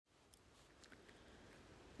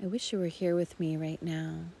I wish you were here with me right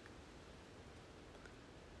now.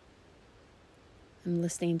 I'm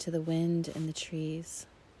listening to the wind in the trees.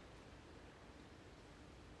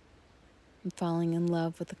 I'm falling in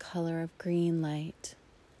love with the color of green light.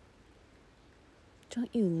 Don't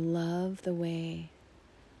you love the way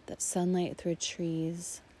that sunlight through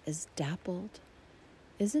trees is dappled?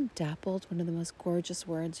 Isn't dappled one of the most gorgeous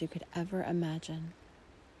words you could ever imagine?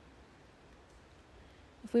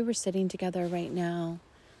 If we were sitting together right now,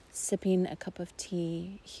 sipping a cup of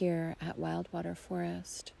tea here at Wildwater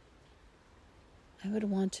Forest, I would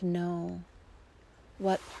want to know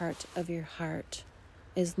what part of your heart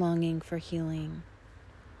is longing for healing.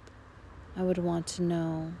 I would want to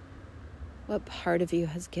know what part of you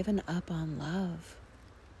has given up on love.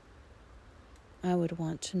 I would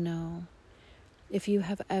want to know if you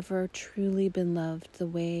have ever truly been loved the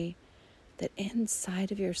way that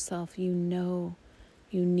inside of yourself you know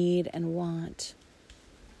you need and want.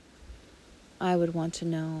 I would want to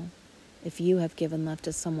know if you have given love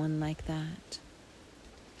to someone like that.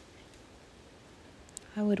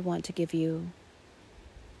 I would want to give you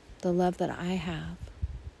the love that I have.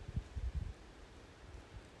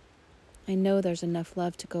 I know there's enough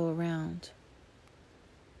love to go around,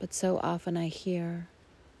 but so often I hear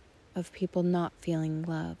of people not feeling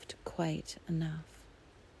loved quite enough.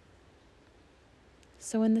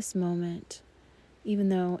 So in this moment, even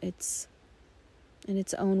though it's in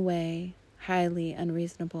its own way highly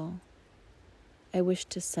unreasonable, I wish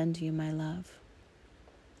to send you my love.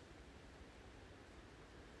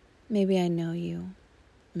 Maybe I know you,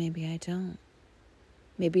 maybe I don't.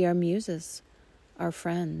 Maybe our muses are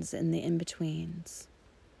friends in the in-betweens.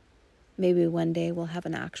 Maybe one day we'll have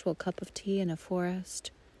an actual cup of tea in a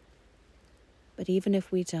forest. But even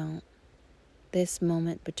if we don't, this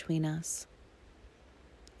moment between us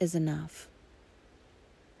is enough.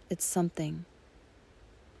 It's something.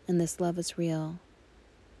 And this love is real.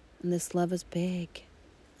 And this love is big.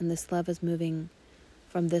 And this love is moving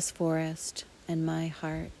from this forest and my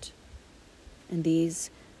heart and these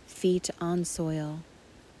feet on soil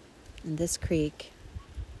and this creek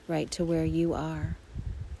right to where you are.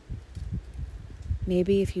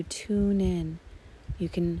 Maybe if you tune in, you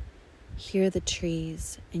can hear the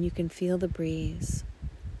trees and you can feel the breeze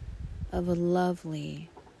of a lovely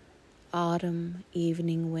autumn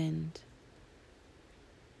evening wind.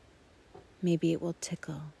 Maybe it will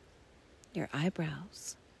tickle your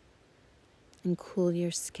eyebrows and cool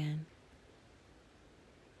your skin.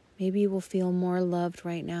 Maybe you will feel more loved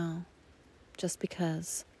right now just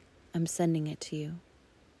because I'm sending it to you.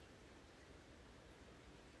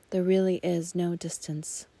 There really is no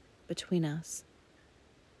distance between us.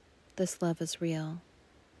 This love is real.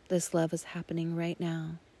 This love is happening right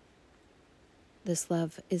now. This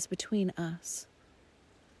love is between us.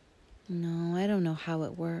 No, I don't know how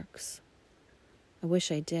it works. I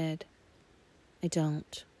wish I did. I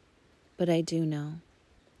don't. But I do know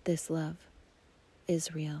this love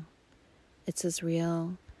is real. It's as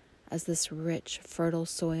real as this rich, fertile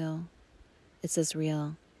soil. It's as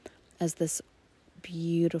real as this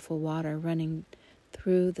beautiful water running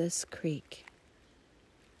through this creek.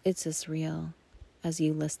 It's as real as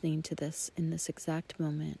you listening to this in this exact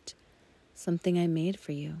moment. Something I made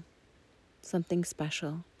for you. Something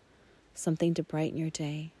special. Something to brighten your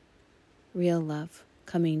day. Real love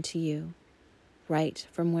coming to you right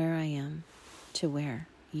from where I am to where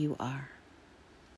you are.